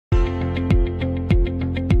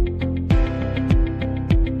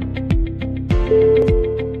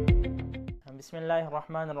بسم الله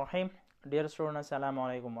الرحمن الرحیم. ډیر سټوډنټس السلام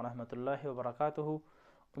علیکم ورحمت الله وبرکاته.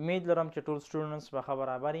 امید لرم چې ټول سټوډنټس به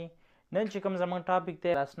برابري. نن چې کوم زموږ ټاپک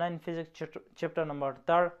دی کلاس 9 فزیکس چپټر نمبر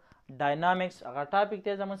 3 ډاینامیکس، هغه ټاپک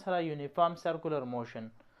دی زموږ سره یونیفارم سرکولر موشن.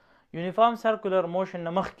 یونیفارم سرکولر موشن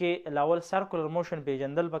نه مخکې لاول سرکولر موشن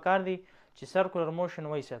پیژندل پکار دی چې سرکولر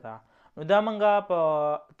موشن وایي څه ته. نو دا موږ په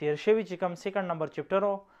تیر شوي چې کوم سیکنډ نمبر چپټر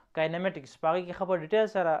و کاینمیټکس، په هغې کې ښه په ډیټیل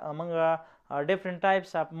سره موږ ډیفرنٹ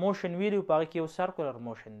ټایپس اف موشن ویلو، په هغې کې یو سرکولر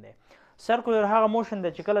موشن دی. سرکولر هغه موشن دی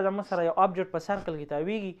چې کله زموږ سره یو آبجکټ په سرکل کې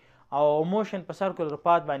تاویږي او موشن په سرکولر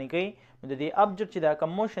پات باندې کوي، نو د دې آبجکټ چې دا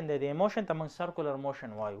کوم موشن دی د موشن ته موږ سرکولر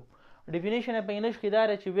موشن وایو. ډیفینیشن یې په انګلیش کې دا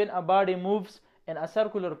دی چې when a body moves in a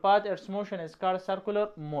circular path its motion is called circular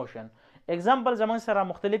motion. اگزامپل زموږ سره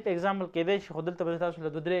مختلف اگزامپل کېدی شي، خو دلته به تاسو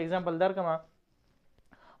له 2-3 اگزامپل درکړم.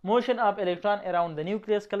 موشن اف الکترون اراوند د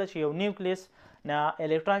نیوکلیس، کله چې یو نیوکلیس نه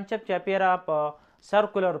الکترون چپ چاپیره په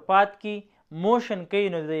سرکولر پات کې موشن کوي،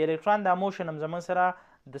 نو د الکترون دا موشن هم زموږ سره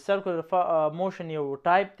د سرکولر موشن یو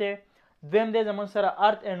ټایپ دی. دویم دی زموږ سره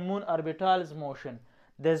ارت اینڈ مون اربیټالز موشن،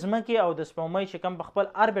 د ځمکې او د سپوږمۍ چې کوم په خپل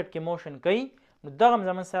اربیټ کې موشن کوي، نو دغه هم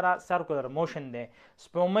زموږ سره سرکولر موشن دی.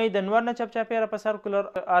 سپوږمۍ د نور نه چپ چاپیره په سرکولر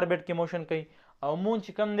اربیټ کې موشن کوي، او مون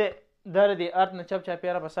چې کوم دی دا د ارت نه چپ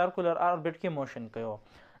چاپیره په سرکولر اربیټ کې موشن کوي.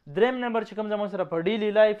 دریم نمبر چې کوم زموږ سره په ډیلی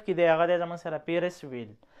لایف کې دی هغه دی زموږ سره پیرس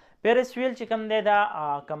ویل. پیرس ویل چې کوم دی دا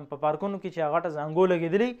کوم په پارکونو کې چې غټه زنګو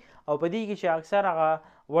لګېدلي او په دې کې چې اکثر هغه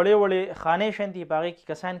وړې وړې خانې شنتي په هغې کې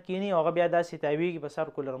کسان کیني او هغه بیا داسې تاویږي په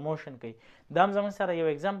سرکولر موشن کوي. دا هم زموږ سره یو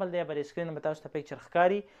اگزامپل دی، پر اسکرین به تاسو ته پکچر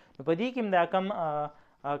ښکاري. نو په دې کې هم دا کم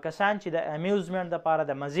کسان چې د امیوزمنټ دپاره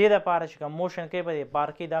د مزې دپاره چې کوم موشن کوي په دې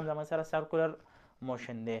پارک کې، دا هم زموږ سره سرکولر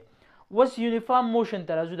موشن دی. اوس یونیفارم موشن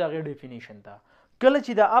ته راځو، د هغې ډیفینیشن ته. کله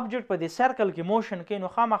چې د آبجکټ په دې سرکل کې موشن کوي، نو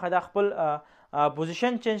خامخا دا خپل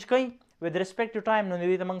پوزیشن چینج کوي ود ریسپیکټ ټو ټایم، نو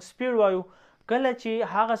دې ته موږ سپیډ وایو. کله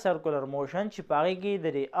چې هغه سرکولر موشن چې په هغې کې د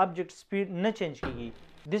دې آبجکټ سپیډ نه چینج کېږي،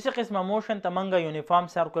 داسې قسمه موشن ته موږ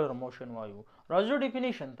یونیفارم سرکولر موشن وایو. راځو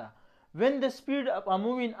ډیفینیشن ته. when the speed of a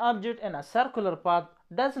moving object in a circular path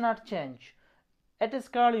does not change, it is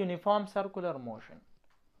called uniform circular motion.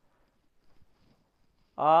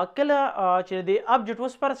 کله چې د آبجکټ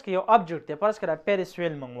اوس فرض کړئ یو آبجکټ دی، فرض کړه پیرس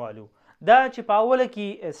ویل موږ والو، دا چې په اوله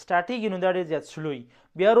کې سټارټېږي نو دا ډېر زیات سلو وي،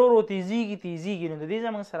 بیا ورو ورو تیزیږي، نو د دې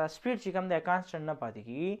زموږ سره سپیډ چې کوم دی کانسټنټ نه پاتې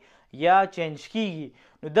کېږي یا چینج کېږي،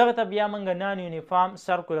 نو دغه ته بیا موږ نان یونیفارم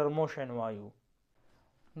سرکولر موشن وایو.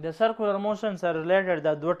 د سرکولر موشن سره ریلیټډ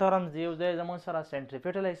دا دوه ټرمز دی، یو دی زموږ سره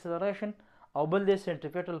سنټریپیټل اکسلریشن او بل دی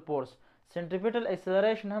سنټریپیټل فورس. سنټریپیټل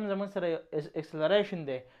اکسلریشن هم زموږ سره اکسلریشن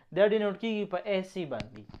دی، دا ډینوټ کېږي په اے سی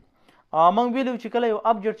باندې. موږ ویلو چې کله یو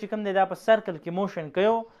آبجکټ چې کوم دی دا په سرکل کې موشن کوي،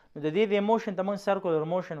 نو د دې موشن ته موږ سرکولر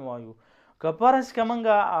موشن وایو. که فرض که موږ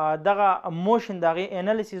دغه موشن د هغې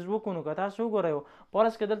انالیسیس وکړو، نو که تاسو وګورئ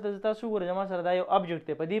فرض که دلته تاسو وګورئ زما سره دا یو آبجکټ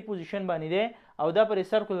دی، په دې پوزیشن باندې دی او دا پر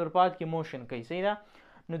سرکولر پات کې موشن کوي، صحیح ده.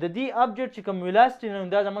 نو د دې آبجکټ چې کوم ویلاسټي دی، نو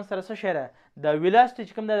دا زموږ سره څه شی دی، دا ویلاسټي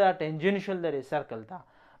چې کوم دی دا ټینجنشل دی سرکل ته.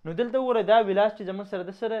 نو دلته وګورئ دا ویلاسټي زموږ سره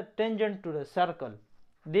د سره ټینجنټ ټو د سرکل،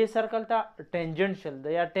 دې سرکل ته ټینجنشل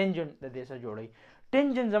دی یا ټینجنټ د دې سره جوړوي.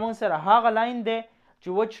 ټینجنټ زموږ سره هغه لاین دی چې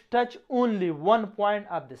وچ ټچ اونلی ون پوینټ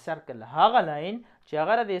اف د سرکل، هغه لاین چې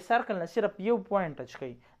هغه د سرکل نه صرف یو پوینټ ټچ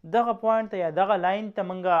کوي، دغه پوینټ ته یا دغه لاین ته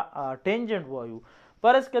موږ ټینجنټ وایو.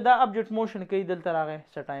 فرض که دا آبجکټ موشن کوي، دلته راغی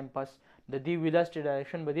څه ټایم پس د دې ویلاسټي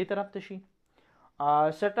ډایرکشن به دې طرف ته شي،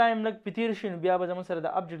 څه ټایم لږ په تېر شي نو بیا به زموږ سره د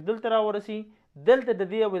آبجکټ دلته راورسي، دلته د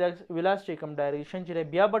دې ویلاسټي کوم ډایرکشن چې دی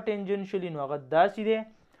بیا به ټینجنشلي، نو هغه داسې دی.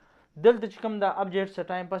 دلته چې کوم دا آبجکټ څه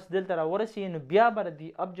ټایم پس دلته راورسي، نو بیا به د دې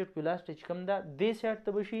آبجکټ ویلاسټي چې کوم ده دې سایډ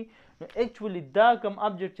ته به شي، نو ایکچولي دا کوم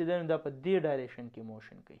آبجکټ چې دی نو دا په دې ډایرکشن کې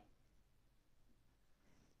موشن کوي،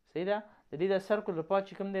 صحیح ده. د دې د سرکولر پات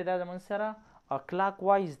چې کوم دی دا زموږ سره کلاک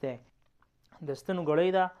وایز دی، د ستنو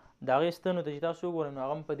ګړۍ ده، د هغې ستنو ته چې تاسو وګورئ نو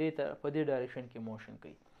هغه هم په دې ډایرکشن کې موشن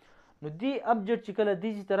کوي. نو دې آبجکټ چې کله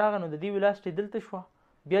دې ځای ته راغی، نو د دې ویلاسټي دلته شوه،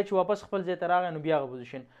 بیا چې واپس خپل ځای ته راغی نو بیا هغه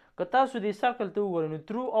پوزیشن. که تاسو دې سرکل ته وګورئ نو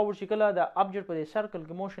ترو اوټ چې کله د آبجکټ په دې سرکل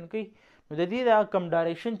کې موشن کوي، نو د دې دا کوم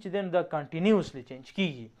ډایرکشن چې دی نو دا کنټینیوسلی چینج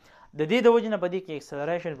کېږي، د دې د وجې نه په دې کې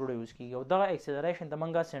اکسلریشن پروډیوس کېږي، او دغه اکسلریشن ته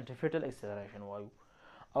موږ سنټریپیټل اکسلریشن وایو.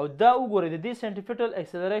 او دا وګورئ د دې سنټریپیټل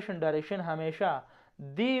اکسلریشن ډایرکشن همیشه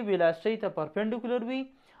دې ویلاسټي ته پرپینډیکولر وي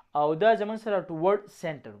او دا زموږ سره ټوورډ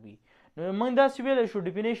سینټر وي. نو موږ داسې ویلی شو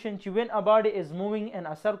ډیفینیشن چې when a body is moving in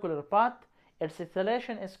a circular path its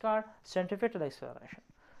acceleration is called centripetal acceleration.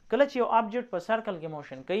 کله چې یو آبجکټ په سرکل کې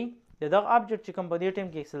موشن کوي، د دغه آبجکټ چې کوم په دې ټایم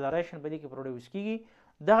کې اکسلریشن په دې کې پروډیوس کېږي،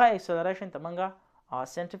 دغه اکسلریشن ته موږ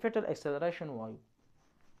سنټریپیټل اکسلریشن وایو.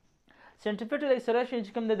 سنټریپیټل اکسلریشن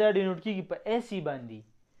چې کوم دی دا ډینوټ کېږي په اے سی باندې،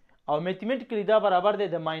 او میتھمیټیکلی دا برابر دی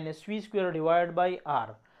د ماینس وی سکویر ډیوایډ بای آر.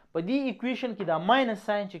 په دې ایکویشن کې دا ماینس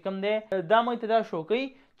ساین چې کوم دی دا موږ ته دا شو کوي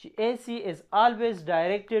چې AC is always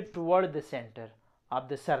directed toward the center of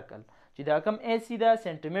the circle. چې دا کوم AC دا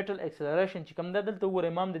سنټیمیټل اکسلریشن چې کوم دا دلته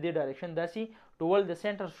وګورئ ما هم د دې ډایرکشن داسې ټول د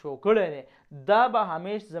سنټر شو کړی دی دا به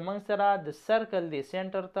همیش زموږ سره د سرکل د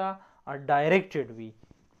سنټر ته ډایرکټډ وي.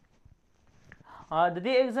 د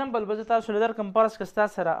دې اگزامپل به زه تاسو له درکړم فرض که ستا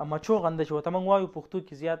سره مچو غنده چې ورته موږ وایو پښتو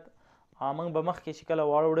کې زیات موږ به مخکې چې کله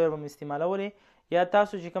واړه ډېر به م استعمالولې یا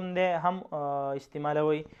تاسو چې کوم دی هم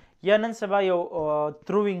استعمالوئ یا نن سبا یو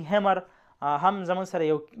تھروینګ هیمر هم زموږ سره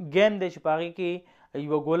یو گیم دی چې په هغې کې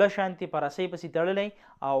یوه ګوله شانتې په رسۍ پسې تړلی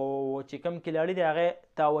او چې کوم کلاړي دی هغې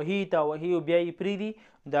تاوهي او بیا یې پرېږدي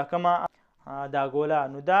دا کومه دا ګوله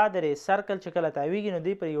نو دا د سرکل چې کله تاویږي نو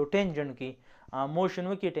دوی پر یو ټینجن کې موشن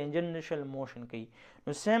وکړي ټینجنشل موشن کوي.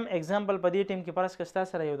 نو سیم اگزامپل په دې ټیم کې فرض که ستا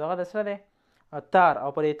سره یو دغه د سره دی تار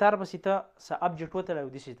او په دې تار پسې ته څه ابجکټ وتړی او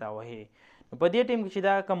داسې تاوهې نو په دې ټیم کې چې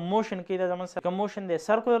دا کوم موشن کوي دا زموږ سره کوم موشن دی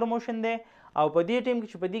سرکولر موشن دی او په دې ټیم کې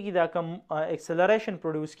چې په دې کې دا کوم اکسلریشن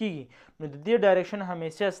پروډیوس کیږي نو د دې ډایرکشن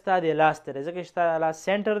همیشه ستا د لاس ته دی ځکه چې ستا لاس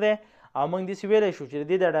سینټر دی او موږ داسې ویلی شو چې د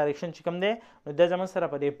دې دا ډایرکشن چې کوم دی نو دا زموږ سره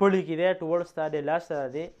په دې پړي کې دی ټوورډ ستا د لاس سره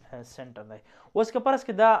د سینټر دی. اوس که فرض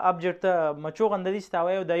کې دا ابجکټ ته مچو غنده داسې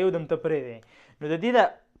تاوی او دا یو دم ته پرې دی نو د دې دا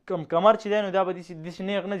کوم کمر چې دی نو دا به داسې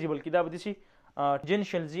نیغ نه ځي بلکې دا به داسې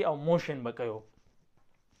جنشل ځي او موشن به کوي.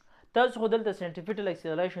 تاسو خو دلته سنټریپیټل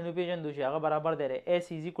اکسلریشن وپېژندو چې هغه برابر دی AC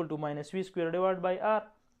is equal to minus v square divided by r.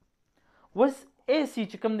 اوس AC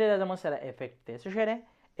چې کوم دی دا زموږ سره افیکټ دی څه شی دی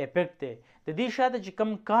افیکټ دی د دې شاته چې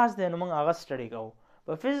کوم کاز دی نو موږ هغه سټډي کوو.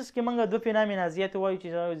 په فزیکس کې موږ دوه فینامینازیات وایو چې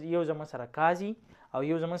یو زموږ سره کازي او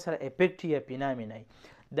یو زموږ سره افیکټ یا فینامینای.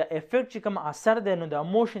 د افیکټ چې کوم اثر دی نو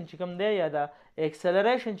د موشن چې کوم دی یا د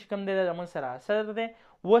اکسلریشن چې کوم دی دا زموږ سره اثر دی.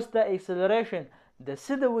 اوس د اکسلریشن د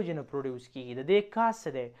څه د وجې نه پروډیوس کېږي د دې کاز څه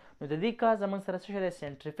دی نو د دې کاز زموږ سره څه شی دی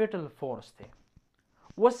سنټریپیټل فورس دی.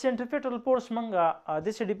 اوس سنټریپیټل فورس موږ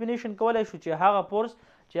داسې ډیفینیشن کولی شو چې هغه فورس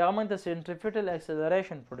چې هغه موږ ته سنټریپیټل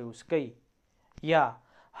اکسلریشن پروډیوس کوي یا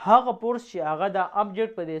هغه فورس چې هغه د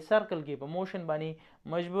ابجکټ په دې سرکل کې په موشن باندې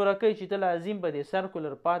مجبوره کوي چې ته لازم په دې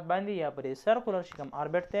سرکولر پات باندې یا په دې سرکولر چې کوم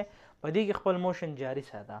آربټ دی په دې کې خپل موشن جاری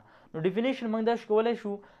ساته. نو ډیفینیشن موږ دا کولی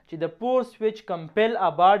شو چې د فورس ویچ کمپل ا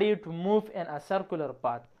باډي ټو موف ان ا سرکولر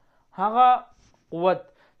پات هغه قوت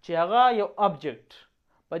چې هغه یو ابجکټ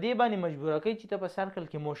په دې باندې مجبوره کوي چې ته په سرکل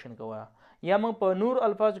کې موشن کوه یا موږ په نور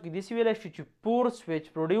الفاظو کې داسې ویلی شو چې فورس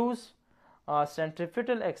ویچ پروډیوس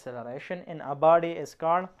centripetal acceleration in a body is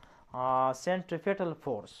called centripetal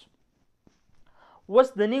force. اوس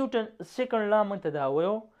د نیوټن سیکنډ لا موږ ته دا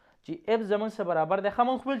وایو چې اف زموږ سره برابر دی ښه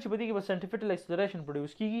موږ خپل چې په دې کې به سنټریپیټل اکسلریشن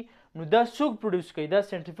پروډیوس کیږي نو دا څوک پروډیوس کوي دا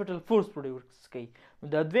سنټریپیټل فورس پروډیوس کوي.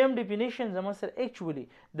 نو دا دویم ډیفینیشن زموږ سره ایکچولی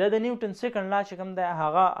دا د نیوټن سیکنډ لا چې کوم دی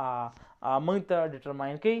هغه موږ ته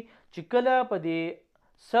ډیټرماین کوي چې کله په دې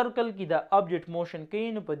سرکل کې د ابجکټ موشن کوي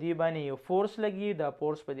نو په دې باندې یو فورس لګي دا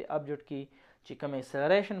فورس په دې ابجکټ کې چې کوم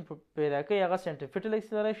اکسلریشن پیدا کوي هغه سنټریپیټل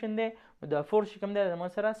اکسلریشن دی نو دا فورس چې کوم دی زموږ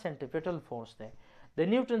سره سنټریپیټل فورس دی. د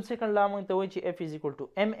نیوټن سیکنډ لا موږ ته وایي چې F is equal to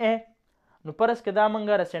MA نو فرض که دا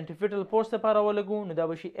موږ د سنټریپیټل فورس لپاره ولګو نو دا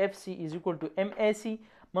به شي FC is equal to MAC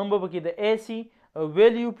موږ به پکې د AC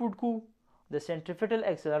ویلیو پوټ کړو د سنټریپیټل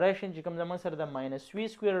اکسلریشن چې کوم زموږ سره د ماینس وی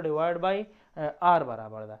سکویر ډیوایډ بای آر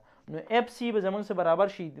برابر ده نو FC به زموږ سره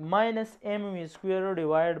برابر شي ماینس MV سکویر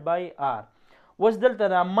ډیوایډ بای آر. اوس دلته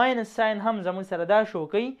دا ماینس ساین هم زموږ سره دا شو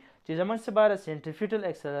کوي چې زموږ څه به سنټریپیټل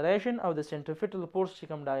اکسلریشن او د سنټریپیټل فورس چې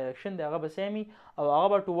کوم ډایرکشن دی هغه به سیم وي او هغه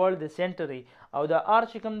به ټوورډ د سینټر وي او د آر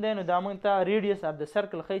چې کوم دی نو دا موږ ته ریډیس اف د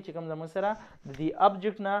سرکل ښیي چې کوم زموږ سره د دې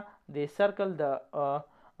ابجکټ نه د سرکل د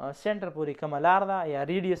سینټر پورې کومه لار ده یا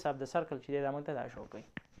ریډیس اف د سرکل چې دی دا موږ ته دا شو کوي.